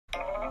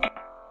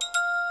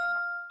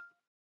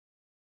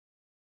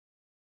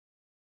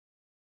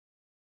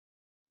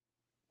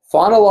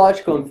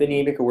Phonological and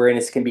phonemic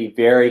awareness can be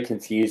very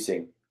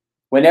confusing.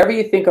 Whenever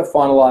you think of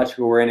phonological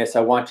awareness,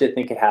 I want you to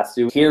think it has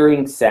to do with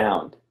hearing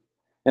sound.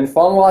 And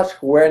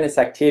phonological awareness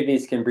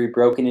activities can be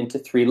broken into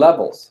three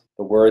levels: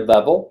 the word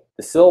level,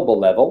 the syllable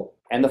level,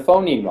 and the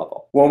phoneme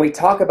level. When we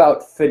talk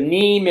about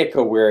phonemic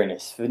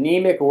awareness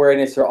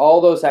are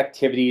all those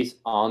activities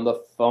on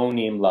the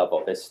phoneme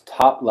level, this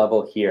top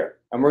level here.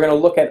 And we're going to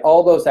look at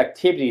all those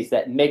activities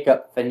that make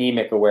up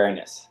phonemic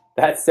awareness.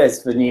 That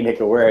says phonemic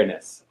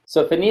awareness.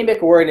 So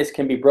phonemic awareness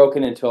can be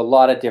broken into a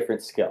lot of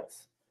different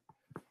skills.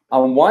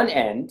 On one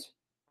end,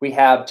 we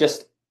have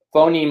just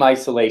phoneme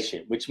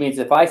isolation, which means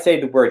if I say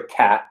the word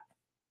cat,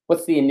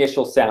 what's the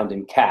initial sound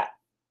in cat?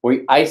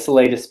 We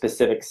isolate a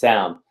specific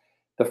sound.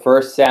 The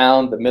first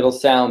sound, the middle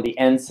sound, the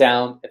end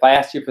sound. If I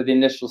asked you for the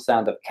initial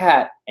sound of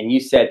cat and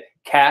you said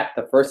cat,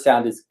 the first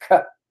sound is k.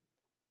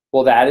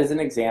 Well, that is an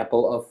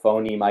example of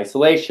phoneme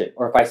isolation.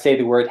 Or if I say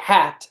the word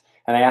hat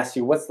and I ask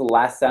you what's the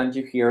last sound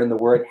you hear in the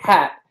word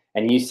hat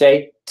and you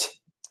say t,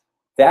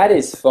 that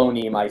is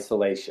phoneme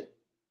isolation.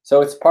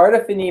 So it's part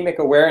of phonemic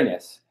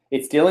awareness.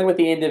 It's dealing with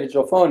the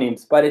individual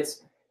phonemes, but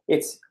it's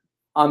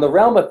on the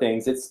realm of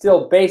things, it's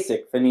still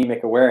basic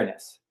phonemic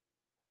awareness.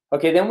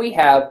 Okay, then we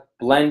have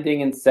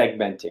blending and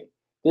segmenting.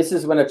 This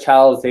is when a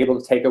child is able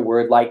to take a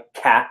word like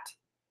cat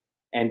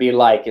and be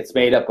like, it's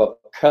made up of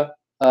k,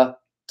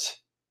 t,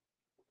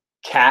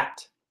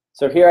 cat.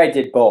 So here I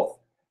did both.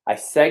 I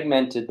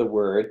segmented the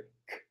word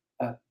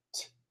k,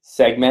 t,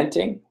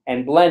 segmenting,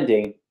 and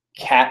blending,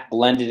 cat,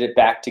 blended it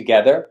back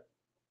together.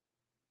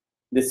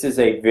 This is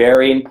a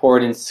very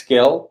important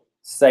skill,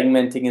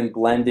 segmenting and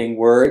blending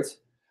words.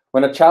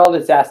 When a child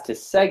is asked to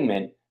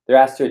segment, they're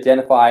asked to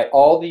identify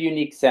all the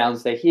unique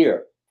sounds they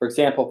hear. For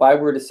example, if I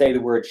were to say the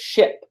word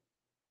ship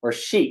or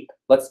sheep,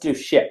 let's do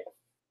ship.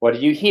 What do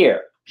you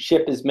hear?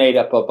 Ship is made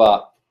up of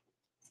a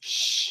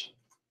sh,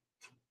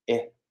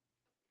 eh.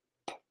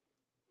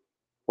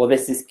 Well,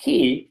 this is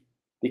key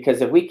because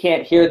if we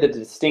can't hear the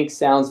distinct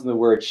sounds in the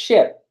word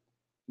ship,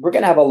 we're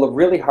going to have a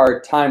really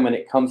hard time when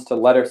it comes to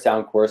letter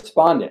sound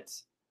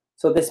correspondence.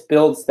 So this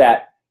builds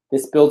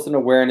an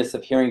awareness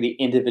of hearing the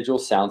individual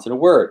sounds in a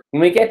word.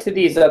 When we get to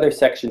these other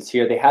sections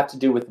here, they have to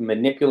do with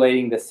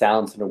manipulating the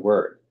sounds in a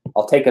word.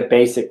 I'll take a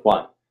basic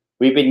one.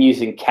 We've been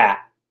using cat.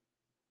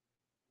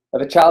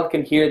 If a child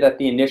can hear that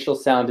the initial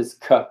sound is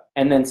k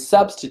and then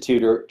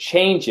substitute or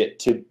change it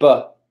to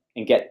b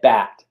and get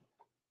bat,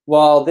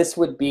 well, this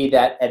would be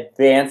that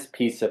advanced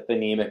piece of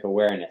phonemic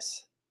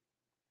awareness.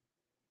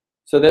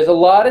 So there's a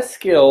lot of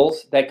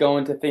skills that go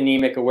into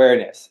phonemic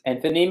awareness, and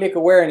phonemic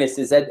awareness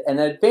is an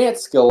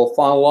advanced skill of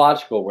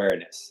phonological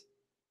awareness.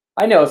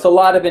 I know it's a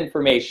lot of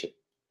information,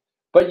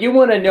 but you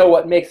want to know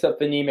what makes up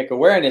phonemic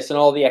awareness and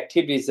all the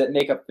activities that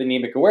make up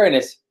phonemic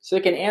awareness so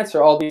you can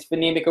answer all these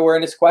phonemic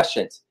awareness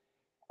questions.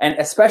 And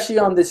especially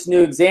on this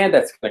new exam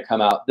that's going to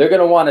come out, they're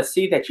going to want to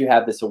see that you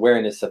have this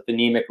awareness of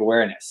phonemic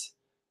awareness,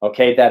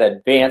 okay, that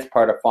advanced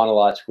part of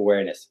phonological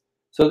awareness.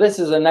 So this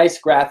is a nice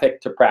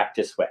graphic to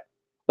practice with.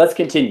 Let's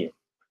continue.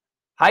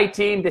 Hi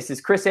team, this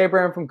is Chris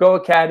Abraham from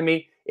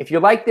GOHAcademy. If you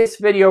like this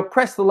video,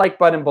 press the like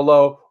button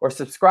below or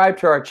subscribe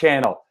to our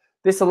channel.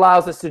 This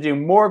allows us to do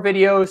more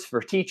videos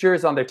for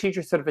teachers on their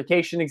teacher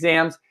certification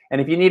exams. And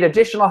if you need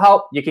additional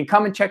help, you can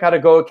come and check out a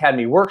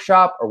GOHAcademy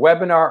workshop or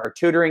webinar or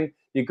tutoring.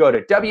 You go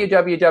to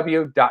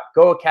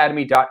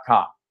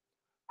www.gohacademy.com.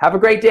 Have a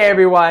great day,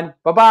 everyone.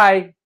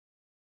 Bye-bye.